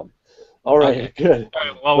 So, all Okay. right, good. All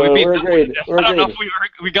right. Well, we Well, beat we're that one to agreed. death. We're I don't know if agreed.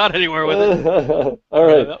 we got anywhere with it. All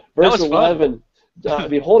Yeah, right, that verse was fun. 11.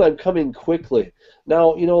 Behold, I'm coming quickly.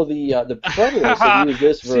 Now, the preterists have used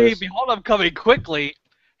this See, verse. behold, I'm coming quickly.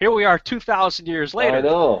 Here we are, 2,000 years I later.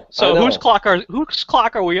 know, I So know. whose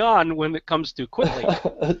clock are we on when it comes to quickly?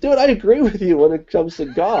 Dude, I agree with you when it comes to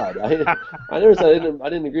God. I never said I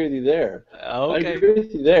didn't agree with you there. I Okay. agree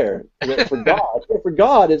with you there that for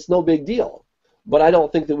God, it's no big deal. But I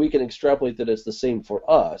don't think that we can extrapolate that it's the same for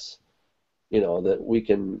us. That we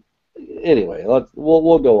can. Anyway,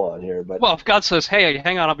 we'll go on here. But Well, if God says, "Hey,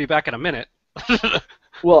 hang on, I'll be back in a minute,"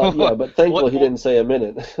 well, yeah, what? but thankfully he didn't say a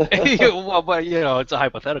minute. Well, but it's a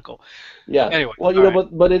hypothetical. Yeah. Anyway, Well, all right.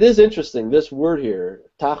 but it is interesting. This word here,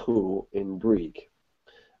 tahu in Greek,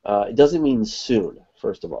 it doesn't mean soon.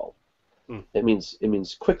 First of all. Hmm. It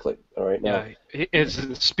means quickly. All right, now Yeah, it's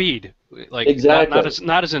in speed, like exactly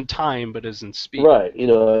not as in time, but as in speed. right.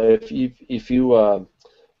 If you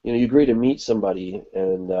agree to meet somebody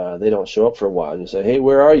and they don't show up for a while, and you say, "Hey,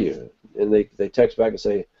 where are you?" and they text back and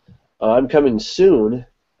say, "I'm coming soon."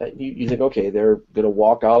 You think, okay, they're gonna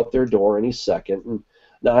walk out their door any second. And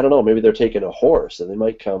now I don't know, maybe they're taking a horse and they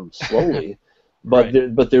might come slowly, but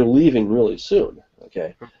Right. they're leaving really soon.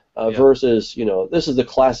 Okay, Yeah. versus this is the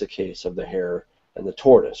classic case of the hare and the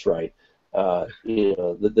tortoise, right?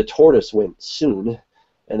 The tortoise went soon,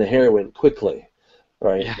 and the hare went quickly,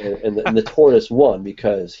 right? Yeah. And the tortoise won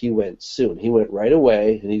because he went soon. He went right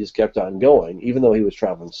away, and he just kept on going, even though he was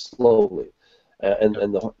traveling slowly. And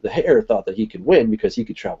the hare thought that he could win because he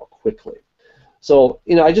could travel quickly. So,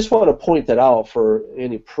 I just want to point that out for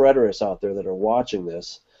any preterists out there that are watching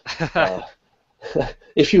this. Uh,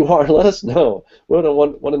 if you are, let us know. We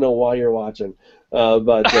want to know why you're watching. Uh,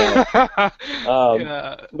 but uh, um,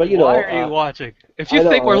 Yeah. but Why are you watching? If you I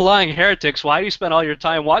think we're know, lying heretics, why do you spend all your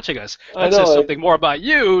time watching us? I That says know something more about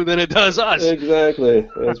you than it does us. exactly.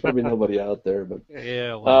 There's probably nobody out there, but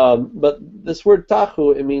Yeah, well, but this word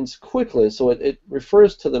tahu, it means quickly, so it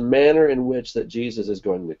refers to the manner in which that Jesus is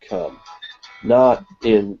going to come, not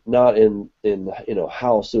in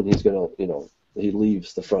how soon he's going to he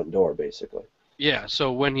leaves the front door basically. yeah.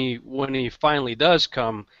 So when he finally does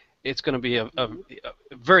come, it's going to be a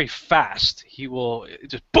very fast. He will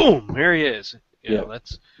just boom. Here he is. Yeah.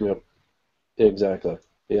 That's Yep. Exactly.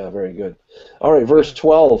 Yeah, very good. All right, verse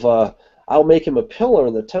 12. I'll make him a pillar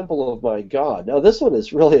in the temple of my God. Now, this one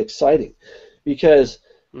is really exciting because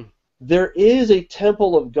mm, there is a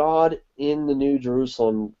temple of God in the New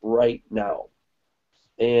Jerusalem right now.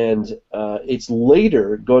 And it's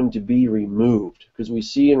later going to be removed because we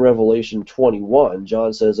see in Revelation 21,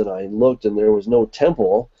 John says, "And I looked, and there was no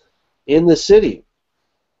temple in the city."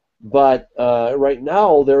 But right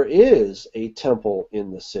now, there is a temple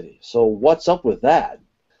in the city. So what's up with that?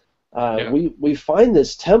 yeah. We find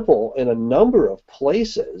this temple in a number of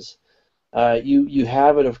places. You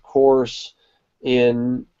have it, of course,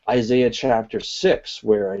 in Isaiah chapter 6,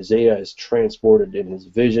 where Isaiah is transported in his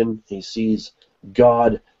vision. He sees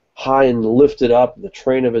God high and lifted up. The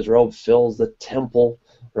train of his robe fills the temple,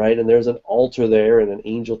 right? And there's an altar there, and an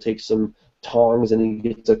angel takes some tongs and he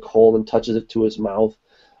gets a coal and touches it to his mouth.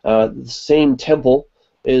 The same temple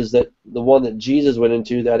is that the one that Jesus went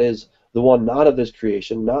into, that is the one not of his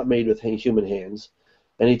creation, not made with human hands,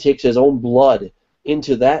 and he takes his own blood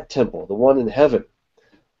into that temple, the one in heaven,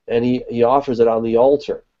 and he offers it on the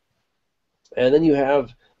altar. And then you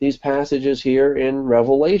have these passages here in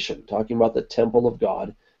Revelation talking about the temple of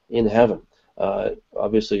God in heaven.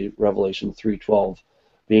 Obviously, Revelation 3:12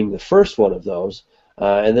 being the first one of those.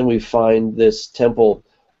 And then we find this temple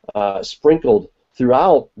sprinkled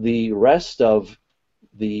throughout the rest of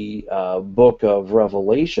the book of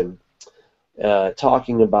Revelation,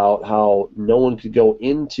 talking about how no one could go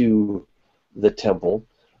into the temple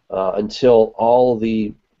until all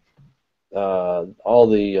the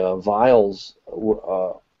vials,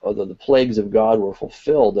 the plagues of God were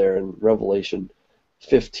fulfilled there in Revelation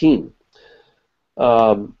 15.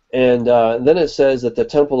 And then it says that the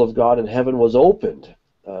temple of God in heaven was opened.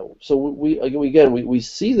 So we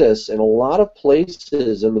see this in a lot of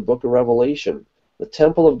places in the book of Revelation. The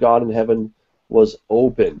temple of God in heaven was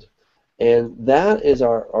opened. And that is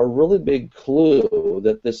our really big clue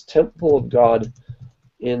that this temple of God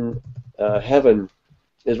in heaven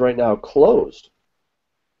is right now closed.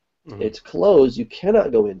 Mm-hmm. It's closed. You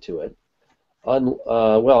cannot go into it.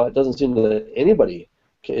 Well, it doesn't seem that anybody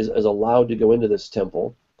is allowed to go into this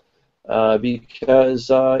temple because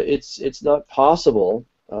it's not possible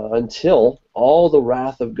until all the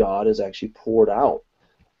wrath of God is actually poured out.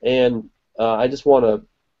 And I just want to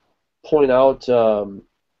point out a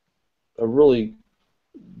really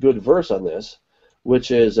good verse on this,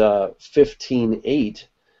 which is 15:8.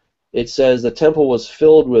 It says, "The temple was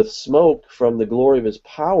filled with smoke from the glory of his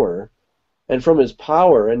power, and from his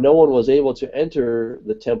power, and no one was able to enter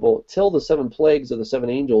the temple till the 7 plagues of the 7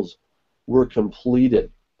 angels were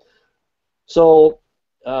completed." So,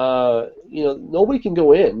 nobody can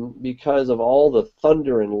go in because of all the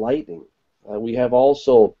thunder and lightning. We have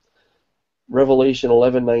also Revelation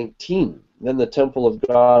 11:19. Then the temple of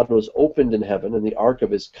God was opened in heaven, and the ark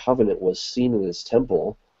of his covenant was seen in his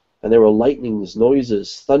temple, and there were lightnings,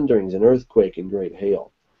 noises, thunderings, and earthquake, and great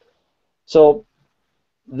hail. So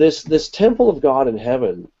this temple of God in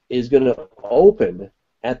heaven is going to open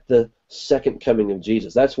at the second coming of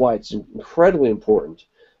Jesus. That's why it's incredibly important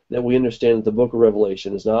that we understand that the book of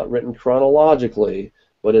Revelation is not written chronologically,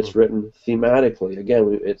 but it's written thematically.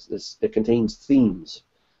 Again, it contains themes.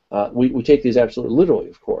 We take these absolutely literally,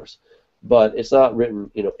 of course, but it's not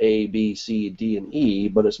written, A, B, C, D, and E,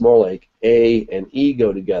 but it's more like A and E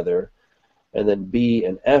go together, and then B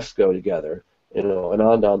and F go together, and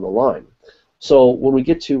on down the line. So when we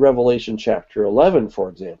get to Revelation chapter 11, for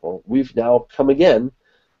example, we've now come again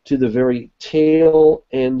to the very tail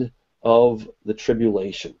end of the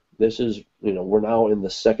tribulation. This is, we're now in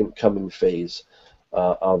the second coming phase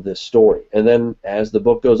of this story. And then as the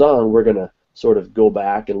book goes on, we're going to sort of go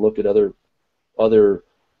back and look at other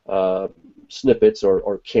snippets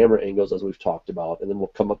or camera angles, as we've talked about, and then we'll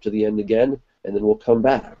come up to the end again, and then we'll come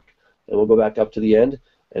back, and we'll go back up to the end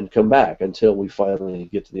and come back until we finally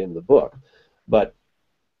get to the end of the book. But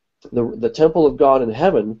the temple of God in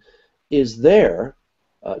heaven is there.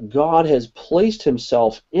 God has placed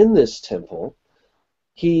himself in this temple.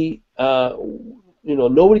 He,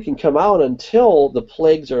 nobody can come out until the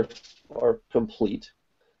plagues are complete.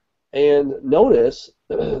 And notice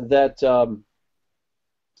that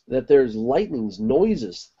that there's lightnings,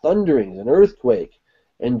 noises, thunderings, and earthquake,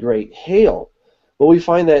 and great hail. But we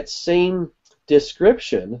find that same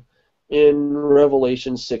description in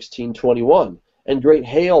Revelation 16:21. And great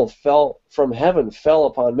hail fell from heaven, fell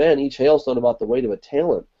upon men, each hailstone about the weight of a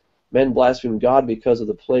talent. Men blasphemed God because of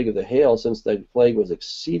the plague of the hail, since the plague was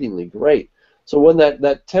exceedingly great. So when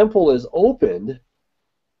that temple is opened,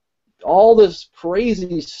 all this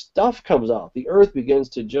crazy stuff comes out. The earth begins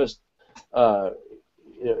to just,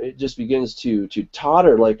 it just begins to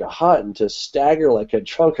totter like a hut and to stagger like a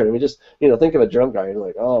drunkard. I mean, just, think of a drunk guy, and you're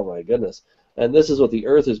like, oh my goodness. And this is what the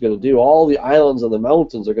earth is going to do. All the islands and the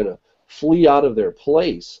mountains are going to flee out of their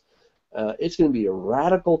place. It's going to be a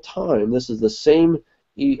radical time. This is the same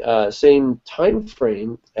time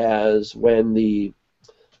frame as when the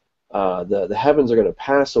heavens are going to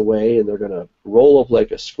pass away and they're going to roll up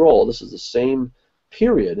like a scroll. This is the same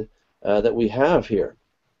period that we have here.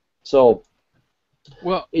 So,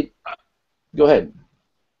 well, go ahead.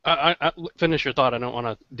 I finish your thought. I don't want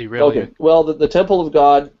to derail you. Okay. Well, the temple of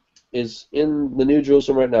God is in the New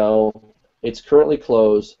Jerusalem right now. It's currently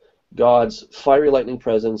closed. God's fiery lightning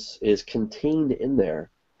presence is contained in there.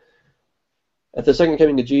 At the second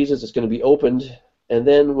coming of Jesus, it's going to be opened. And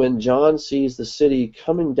then when John sees the city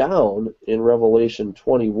coming down in Revelation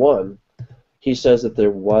 21, he says that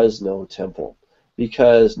there was no temple,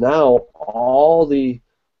 because now all the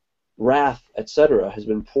wrath, etc., has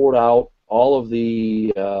been poured out. All of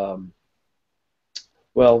the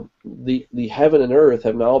the heaven and earth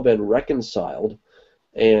have now been reconciled,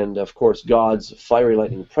 and of course God's fiery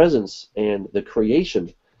lightning presence and the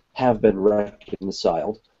creation have been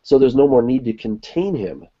reconciled. So there's no more need to contain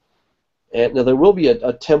him. And now there will be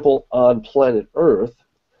a temple on planet Earth,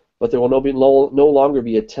 but there will no longer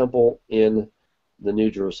be a temple in the New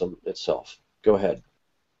Jerusalem itself. Go ahead.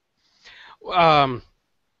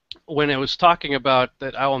 When it was talking about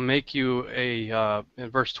that, I will make you in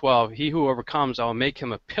verse 12, he who overcomes, I will make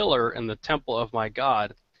him a pillar in the temple of my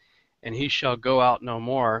God, and he shall go out no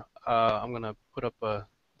more. I'm going to put up the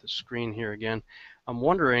screen here again. I'm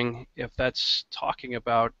wondering if that's talking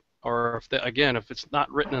about, or if it's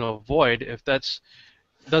not written in a void, if that's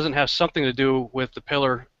doesn't have something to do with the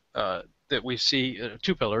pillar that we see,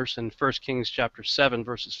 2 pillars in 1 Kings chapter 7,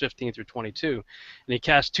 verses 15 through 22. And he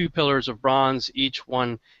cast 2 pillars of bronze, each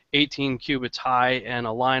one 18 cubits high, and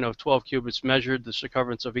a line of 12 cubits measured the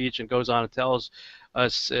circumference of each, and goes on and tells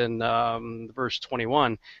in verse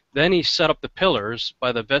 21. Then he set up the pillars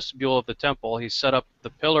by the vestibule of the temple. He set up the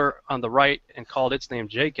pillar on the right and called its name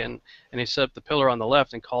Jachin, and he set up the pillar on the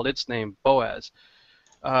left and called its name Boaz.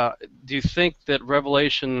 Do you think that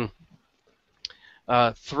Revelation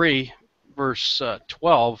 3, verse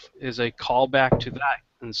 12, is a callback to that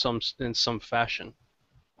in some fashion?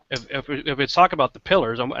 If it's talk about the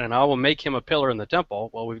pillars, and I will make him a pillar in the temple,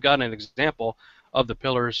 well, we've got an example of the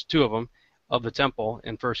pillars, two of them, of the temple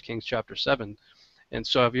in 1 Kings chapter 7. And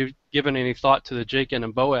so have you given any thought to the Jachin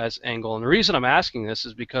and Boaz angle? And the reason I'm asking this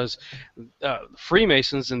is because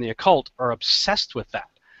Freemasons and the occult are obsessed with that.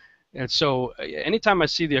 And so anytime I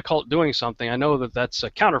see the occult doing something, I know that that's a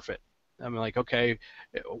counterfeit. I'm like, okay,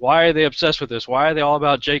 why are they obsessed with this? Why are they all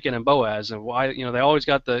about Jachin and Boaz? And why, they always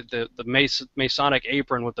got the Masonic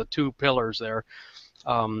apron with the two pillars there.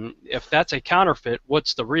 If that's a counterfeit,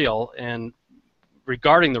 what's the real? And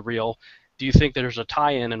regarding the real, do you think that there's a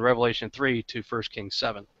tie-in Revelation 3 to 1 Kings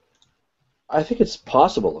 7? I think it's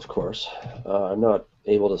possible, of course. I'm not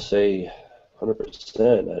able to say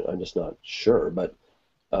 100%. I'm just not sure. But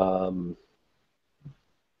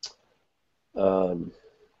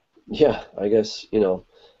yeah, I guess,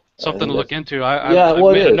 something to look into. I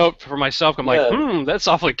made a note for myself. I'm like, that's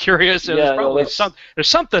awfully curious. There's probably there's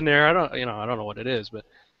something there. I don't know what it is, but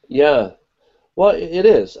yeah, well, it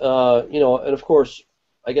is. And of course,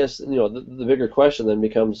 I guess the bigger question then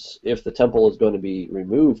becomes, if the temple is going to be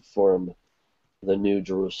removed from the New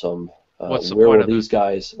Jerusalem, what's the where point will of these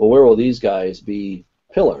guys? Well, where will these guys be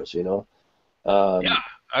pillars?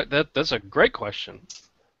 That's a great question.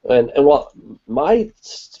 And well, my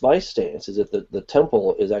stance is that the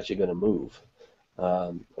temple is actually going to move,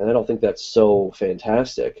 and I don't think that's so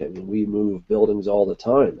fantastic. I mean, we move buildings all the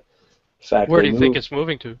time. In fact, where do you think it's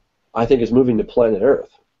moving to? I think it's moving to planet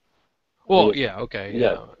Earth. Well, okay.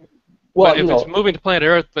 Yeah. Well, but if it's moving to planet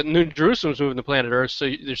Earth, but New Jerusalem's moving to planet Earth, so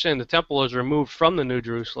they're saying the temple is removed from the New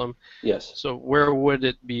Jerusalem. Yes. So where would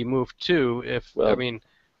it be moved to?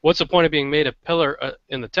 What's the point of being made a pillar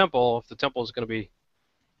in the temple if the temple is going to be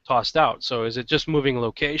tossed out? So is it just moving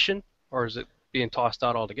location, or is it being tossed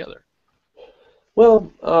out altogether? Well,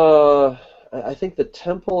 I think the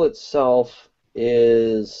temple itself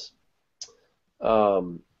is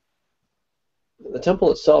going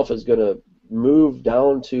to move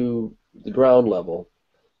down to the ground level.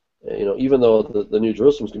 Even though the New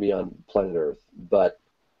Jerusalem's going to be on planet Earth, but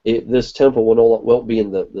this temple won't be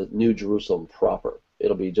in the New Jerusalem proper.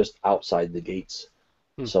 It'll be just outside the gates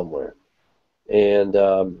somewhere. And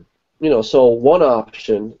so one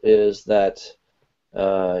option is that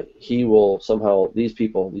he will somehow, these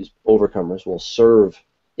overcomers, will serve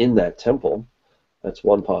in that temple. That's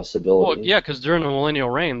one possibility. Well, yeah, because during the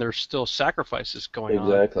millennial reign, there's still sacrifices going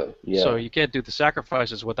on. Exactly. Yeah. So you can't do the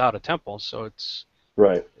sacrifices without a temple. So it's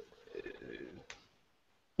right.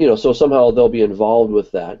 So somehow they'll be involved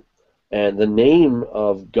with that, and the name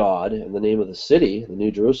of God and the name of the city, the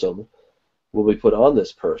New Jerusalem, will be put on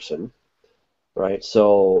this person, right?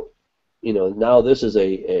 So, now this is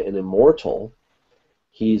an immortal.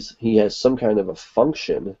 He has some kind of a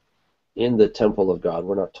function in the temple of God.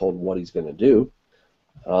 We're not told what he's going to do.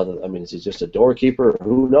 Is he just a doorkeeper?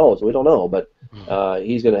 Who knows? We don't know. But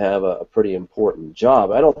he's going to have a pretty important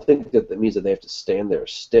job. I don't think that means that they have to stand there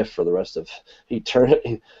stiff for the rest of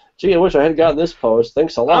eternity. Gee, I wish I had gotten this post.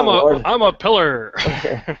 Thanks a lot, Lord. I'm a pillar.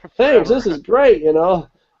 Thanks. This is great.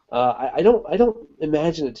 I don't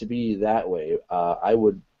imagine it to be that way.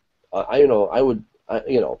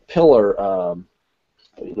 Pillar.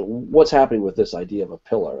 What's happening with this idea of a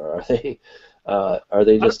pillar? Are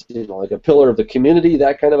they just like a pillar of the community,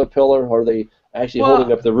 that kind of a pillar, or are they actually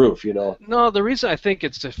holding up the roof? No, the reason I think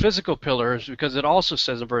it's a physical pillar is because it also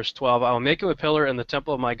says in verse 12, I will make him a pillar in the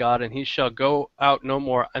temple of my God, and he shall go out no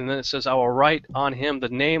more. And then it says, I will write on him the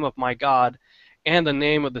name of my God and the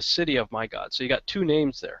name of the city of my God. So you got two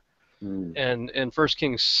names there. And in 1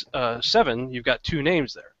 Kings 7, you've got two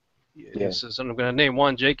names there. Yeah. It says, I'm going to name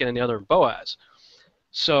one Jachin and the other Boaz.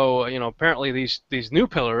 So, apparently these new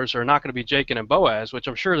pillars are not going to be Jachin and Boaz, which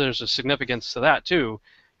I'm sure there's a significance to that too.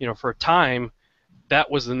 For a time,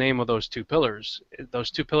 that was the name of those two pillars.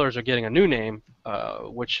 Those two pillars are getting a new name,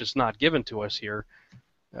 which is not given to us here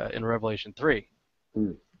in Revelation 3.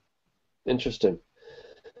 Interesting.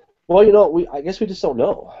 Well, I guess we just don't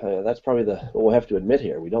know. That's probably what we'll have to admit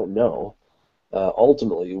here. We don't know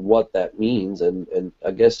ultimately what that means, and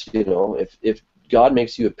I guess if God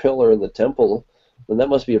makes you a pillar in the temple, then that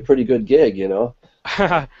must be a pretty good gig, Yeah.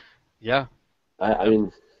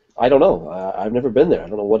 I don't know. I've never been there. I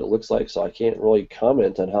don't know what it looks like, so I can't really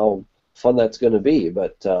comment on how fun that's going to be.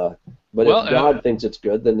 But if God thinks it's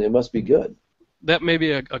good, then it must be good. that may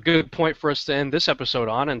be a good point for us to end this episode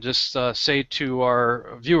on, and just say to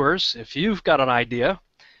our viewers, if you've got an idea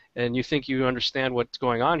and you think you understand what's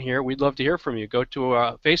going on here, we'd love to hear from you. Go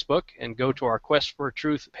to Facebook and go to our Quest for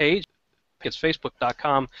Truth page. It's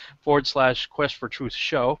facebook.com/Quest for Truth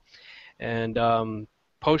show, and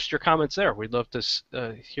post your comments there. We'd love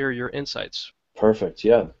to hear your insights. Perfect.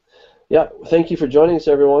 Yeah. Thank you for joining us,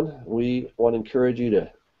 everyone. We want to encourage you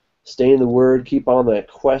to stay in the Word, keep on that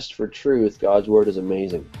quest for truth. God's Word is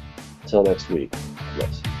amazing. Until next week.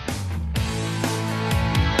 Yes.